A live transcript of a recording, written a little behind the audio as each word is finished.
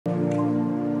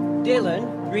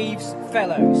Dylan Reeves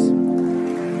Fellows.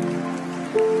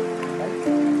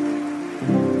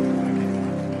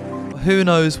 Who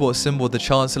knows what symbol the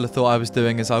Chancellor thought I was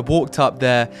doing as I walked up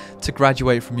there to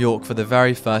graduate from York for the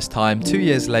very first time, 2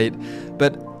 years late,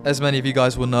 but as many of you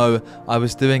guys will know, I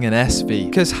was doing an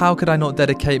SV, because how could I not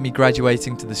dedicate me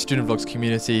graduating to the Student Vlogs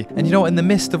community? And you know what, in the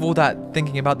midst of all that,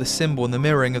 thinking about the symbol and the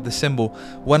mirroring of the symbol,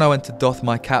 when I went to doff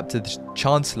my cap to the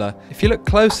Chancellor, if you look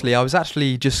closely, I was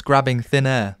actually just grabbing thin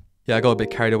air. Yeah, I got a bit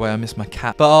carried away, I missed my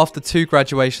cap. But after 2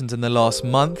 graduations in the last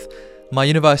month, my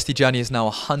university journey is now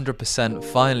 100%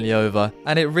 finally over,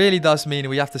 and it really does mean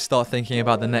we have to start thinking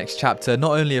about the next chapter,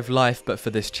 not only of life, but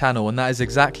for this channel, and that is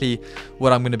exactly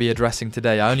what I'm going to be addressing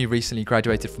today. I only recently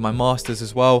graduated from my master's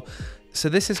as well, so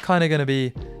this is kind of going to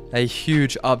be a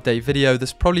huge update video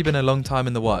that's probably been a long time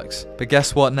in the works. But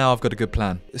guess what? Now I've got a good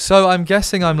plan. So I'm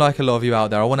guessing I'm like a lot of you out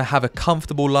there. I want to have a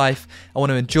comfortable life. I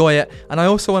want to enjoy it. And I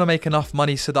also want to make enough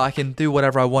money so that I can do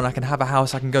whatever I want. I can have a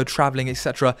house, I can go traveling,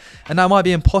 etc. And that might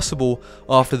be impossible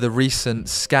after the recent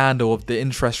scandal of the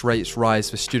interest rates rise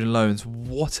for student loans.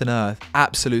 What on earth?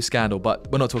 Absolute scandal,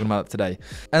 but we're not talking about it today.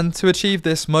 And to achieve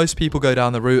this, most people go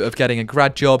down the route of getting a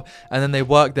grad job and then they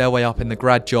work their way up in the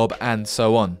grad job and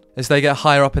so on. As they get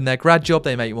higher up in their grad job,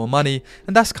 they make more money,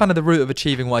 and that's kind of the route of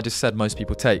achieving what I just said most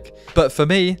people take. But for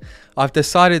me, I've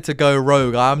decided to go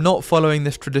rogue. I'm not following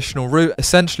this traditional route.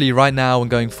 Essentially, right now and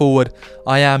going forward,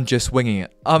 I am just winging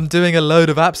it. I'm doing a load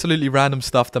of absolutely random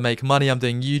stuff to make money. I'm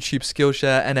doing YouTube,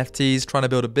 Skillshare, NFTs, trying to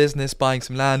build a business, buying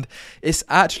some land. It's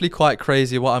actually quite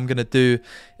crazy what I'm going to do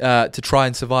to try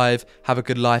and survive, have a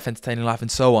good life, entertaining life, and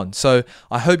so on. So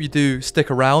I hope you do stick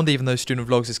around, even though Student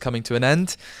Vlogs is coming to an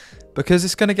end, because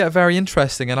it's going to get very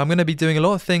interesting, and I'm going to be doing a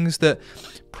lot of things that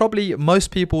probably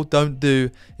most people don't do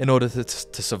in order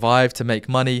to survive, to make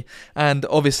money. And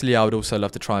obviously I would also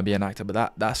love to try and be an actor,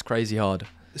 but that's crazy hard.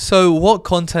 So what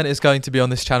content is going to be on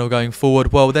this channel going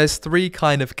forward? Well, there's 3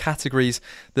 kind of categories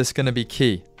that's going to be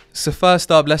key. So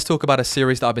first up, let's talk about a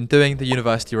series that I've been doing, the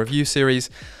University Review series.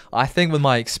 I think with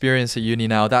my experience at uni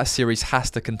now, that series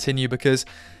has to continue because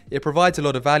it provides a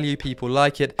lot of value. People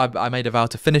like it. I made a vow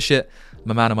to finish it.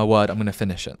 I'm a man of my word. I'm going to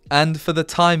finish it. And for the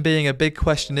time being, a big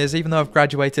question is, even though I've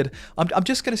graduated, I'm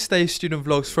just going to stay Student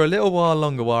Vlogs for a little while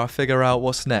longer while I figure out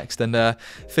what's next and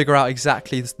figure out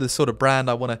exactly the sort of brand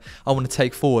I want to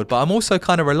take forward. But I'm also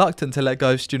kind of reluctant to let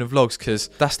go of Student Vlogs because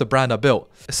that's the brand I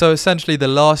built. So essentially, the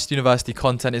last university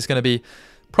content is going to be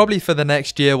probably for the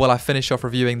next year while I finish off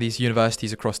reviewing these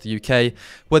universities across the UK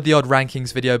with the odd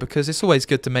rankings video, because it's always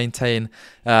good to maintain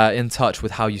in touch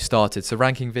with how you started. So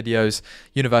ranking videos,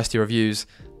 university reviews,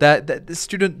 the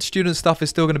student stuff is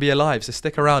still going to be alive, so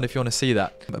stick around if you want to see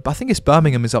that. But I think it's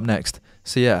Birmingham is up next,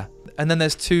 so yeah. And then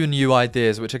there's 2 new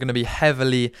ideas which are going to be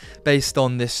heavily based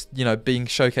on this, being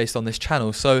showcased on this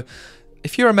channel. So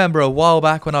if you remember a while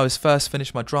back when I was first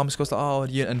finished my drama school, I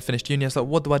was like, and finished uni, I was like,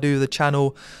 what do I do with the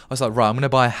channel? I was like, right, I'm going to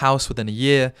buy a house within a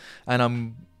year.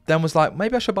 And then was like,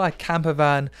 maybe I should buy a camper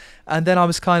van. And then I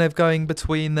was kind of going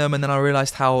between them. And then I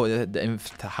realized how the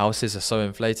houses are so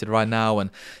inflated right now. And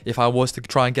if I was to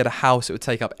try and get a house, it would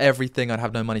take up everything. I'd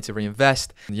have no money to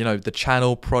reinvest. The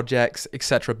channel, projects,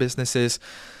 etc., businesses.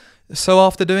 So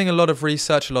after doing a lot of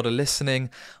research, a lot of listening,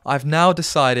 I've now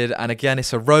decided, and again,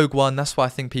 it's a rogue one, that's why I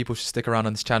think people should stick around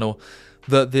on this channel,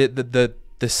 that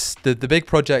the big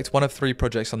project, one of 3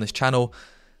 projects on this channel,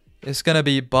 is going to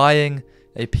be buying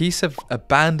a piece of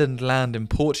abandoned land in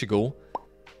Portugal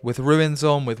with ruins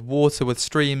on, with water, with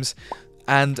streams,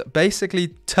 and basically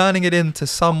turning it into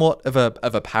somewhat of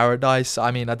a paradise.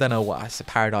 I mean, I don't know what, I said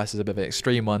paradise is a bit of an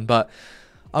extreme one, but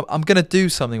I'm going to do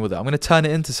something with it. I'm going to turn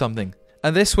it into something.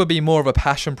 And this would be more of a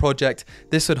passion project.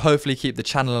 This would hopefully keep the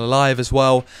channel alive as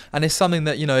well. And it's something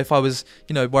that, if I was,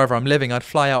 wherever I'm living, I'd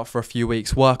fly out for a few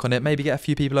weeks, work on it, maybe get a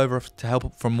few people over to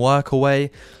help from work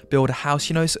away, build a house.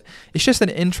 It's just an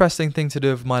interesting thing to do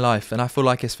with my life. And I feel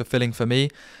like it's fulfilling for me.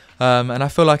 And I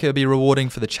feel like it would be rewarding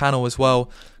for the channel as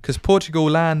well, because Portugal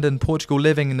land and Portugal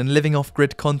living and living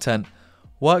off-grid content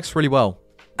works really well.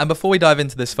 And before we dive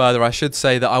into this further, I should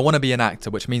say that I want to be an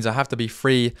actor, which means I have to be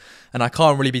free and I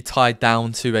can't really be tied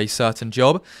down to a certain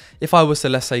job. If I was to,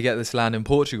 let's say, get this land in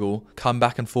Portugal, come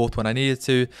back and forth when I needed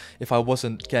to, if I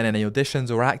wasn't getting any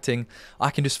auditions or acting, I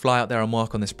can just fly out there and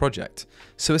work on this project.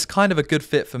 So it's kind of a good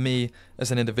fit for me as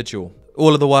an individual.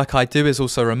 All of the work I do is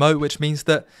also remote, which means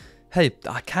that, hey,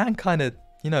 I can kind of,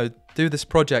 do this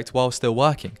project while still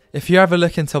working. If you're ever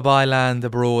looking to buy land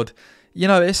abroad,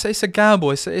 it's a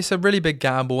gamble. It's a really big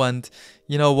gamble, and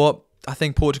you know what? I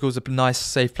think Portugal's a nice,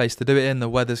 safe place to do it in. The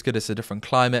weather's good. It's a different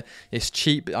climate. It's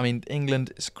cheap. I mean,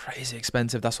 England is crazy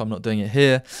expensive. That's why I'm not doing it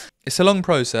here. It's a long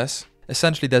process.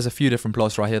 Essentially, there's a few different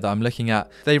plots right here that I'm looking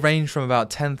at. They range from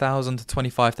about 10,000 to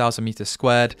 25,000 meters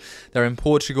squared. They're in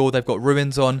Portugal, they've got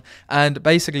ruins on, and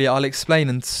basically I'll explain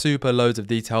in super loads of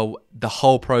detail the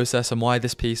whole process and why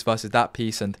this piece versus that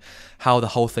piece and how the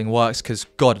whole thing works, because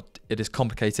God, it is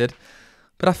complicated.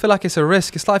 But I feel like it's a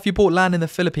risk. It's like if you bought land in the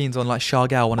Philippines on like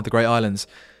Siargao, one of the great islands,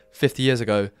 50 years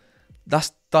ago.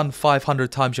 That's done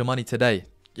 500 times your money today.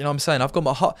 You know what I'm saying? I've got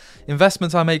my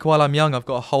investments I make while I'm young. I've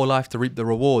got a whole life to reap the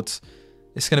rewards.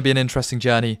 It's going to be an interesting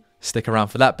journey. Stick around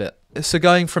for that bit. So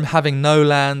going from having no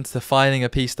land to finding a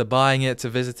piece to buying it to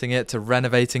visiting it to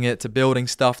renovating it to building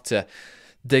stuff to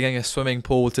digging a swimming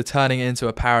pool to turning it into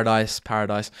a paradise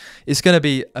is going to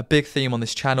be a big theme on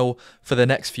this channel for the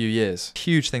next few years.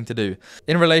 Huge thing to do.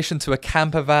 In relation to a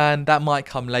camper van, that might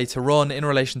come later on. In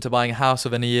relation to buying a house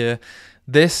within a year,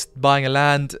 this, buying a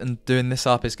land and doing this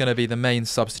up, is going to be the main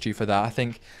substitute for that. I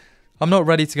think I'm not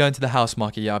ready to go into the house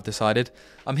market yet, I've decided.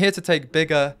 I'm here to take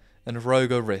bigger and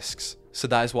roguer risks. So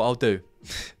that is what I'll do.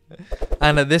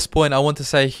 And at this point, I want to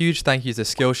say a huge thank you to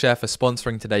Skillshare for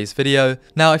sponsoring today's video.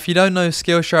 Now, if you don't know,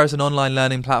 Skillshare is an online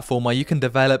learning platform where you can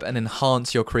develop and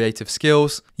enhance your creative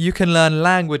skills. You can learn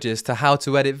languages, to how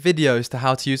to edit videos, to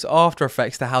how to use After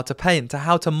Effects, to how to paint, to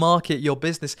how to market your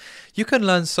business. You can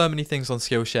learn so many things on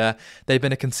Skillshare. They've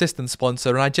been a consistent sponsor,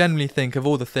 and I genuinely think of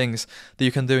all the things that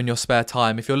you can do in your spare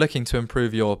time if you're looking to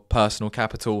improve your personal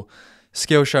capital,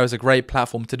 Skillshare is a great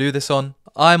platform to do this on.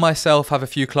 I myself have a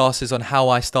few classes on how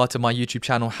I started my YouTube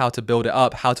channel, how to build it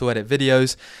up, how to edit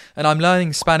videos, and I'm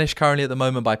learning Spanish currently at the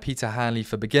moment by Peter Hanley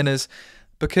for beginners,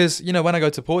 because, you know, when I go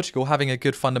to Portugal, having a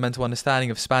good fundamental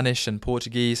understanding of Spanish and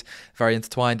Portuguese, very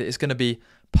intertwined, is going to be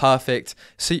perfect.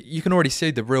 So you can already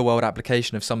see the real world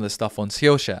application of some of the stuff on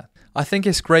Skillshare. I think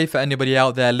it's great for anybody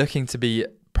out there looking to be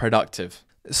productive.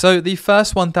 So the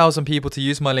first 1,000 people to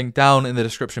use my link down in the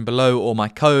description below or my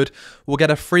code will get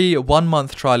a free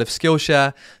 1-month trial of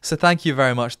Skillshare. So thank you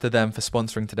very much to them for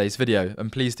sponsoring today's video,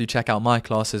 and please do check out my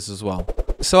classes as well.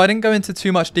 So I didn't go into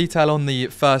too much detail on the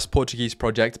first Portuguese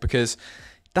project because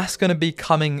that's going to be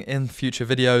coming in future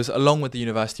videos along with the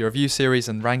University Review series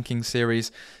and ranking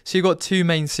series. So you've got two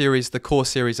main series, the core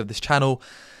series of this channel.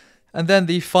 And then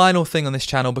the final thing on this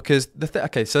channel, because the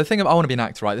thing about, I want to be an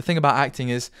actor, right? The thing about acting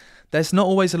is there's not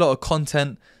always a lot of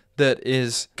content that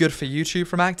is good for YouTube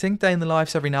from acting, day in the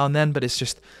lives every now and then, but it's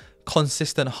just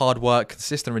consistent hard work,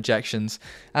 consistent rejections.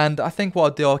 And I think what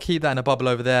I'll do, I'll keep that in a bubble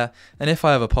over there. And if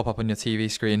I ever pop up on your TV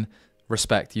screen,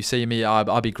 respect. You see me,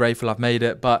 I'll be grateful I've made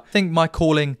it. But I think my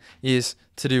calling is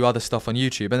to do other stuff on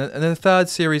YouTube. And the third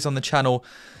series on the channel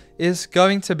is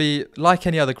going to be like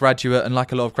any other graduate and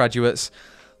like a lot of graduates.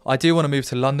 I do want to move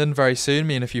to London very soon.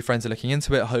 Me and a few friends are looking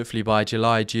into it. Hopefully by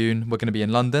July, June, we're going to be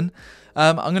in London.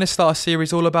 I'm going to start a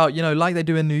series all about, you know, like they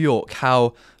do in New York,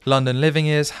 how London living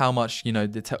is, how much, you know,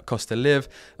 it costs to live,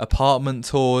 apartment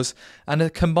tours,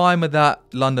 and combined with that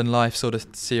London life sort of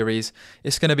series,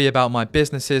 it's going to be about my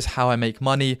businesses, how I make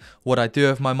money, what I do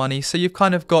with my money. So you've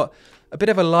kind of got a bit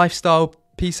of a lifestyle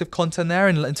piece of content there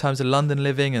in terms of London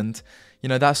living and, you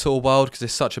know, that sort of world, because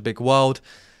it's such a big world.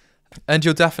 And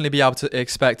you'll definitely be able to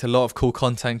expect a lot of cool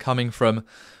content coming from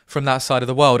that side of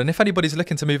the world. And if anybody's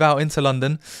looking to move out into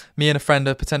London, me and a friend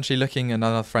are potentially looking,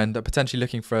 another friend are potentially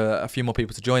looking for a few more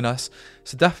people to join us.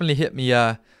 So definitely hit me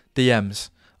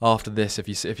DMs after this if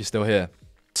you're still here.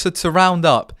 So to round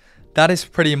up, that is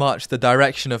pretty much the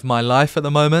direction of my life at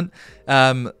the moment,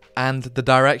 and the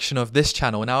direction of this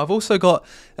channel. Now, I've also got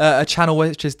a channel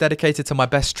which is dedicated to my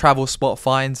best travel spot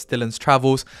finds, Dylan's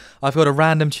Travels. I've got a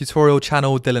random tutorial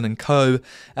channel, Dylan & Co.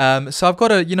 So I've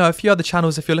got a few other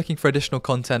channels. If you're looking for additional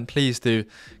content, please do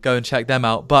go and check them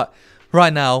out. But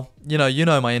right now, you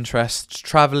know my interests,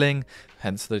 traveling,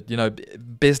 hence the,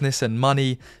 business and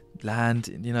money, land,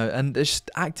 and it's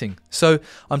just acting. So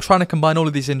I'm trying to combine all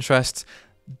of these interests.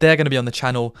 They're going to be on the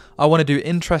channel. I want to do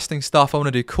interesting stuff. I want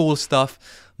to do cool stuff.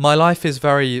 My life is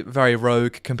very, very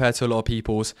rogue compared to a lot of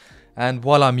people's. And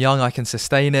while I'm young, I can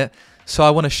sustain it. So I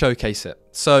want to showcase it.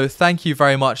 So thank you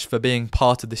very much for being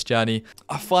part of this journey.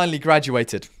 I finally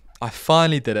graduated. I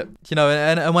finally did it.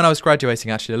 And when I was graduating,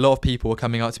 actually, a lot of people were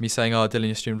coming up to me saying, "Oh, Dylan,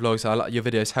 your student vlogs, your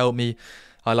videos help me.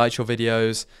 I liked your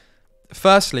videos."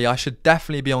 Firstly, I should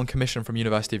definitely be on commission from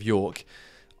University of York.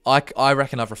 I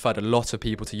reckon I've referred a lot of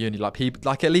people to uni.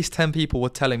 Like at least 10 people were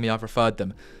telling me I've referred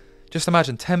them. Just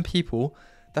imagine 10 people.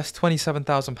 That's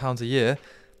 £27,000 a year.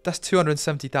 That's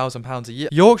 £270,000 a year.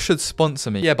 York should sponsor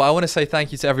me. Yeah, but I want to say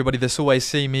thank you to everybody that's always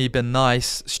seen me, been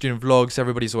nice. Student vlogs,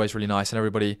 everybody's always really nice, and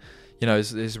everybody,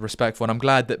 is respectful. And I'm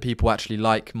glad that people actually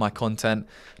like my content,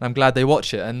 and I'm glad they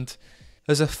watch it. And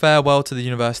as a farewell to the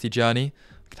university journey,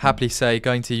 I could happily say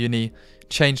going to uni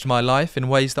changed my life in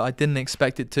ways that I didn't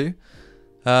expect it to.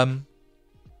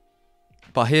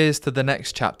 But here's to the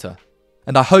next chapter.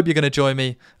 And I hope you're going to join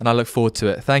me, and I look forward to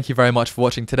it. Thank you very much for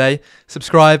watching today.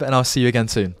 Subscribe, and I'll see you again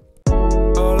soon.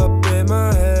 All up in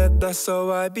my head, that's how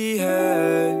I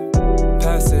behave.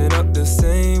 Passing up the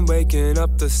same, waking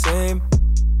up the same.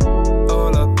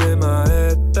 All up in my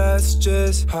head, that's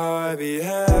just how I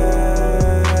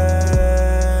behave.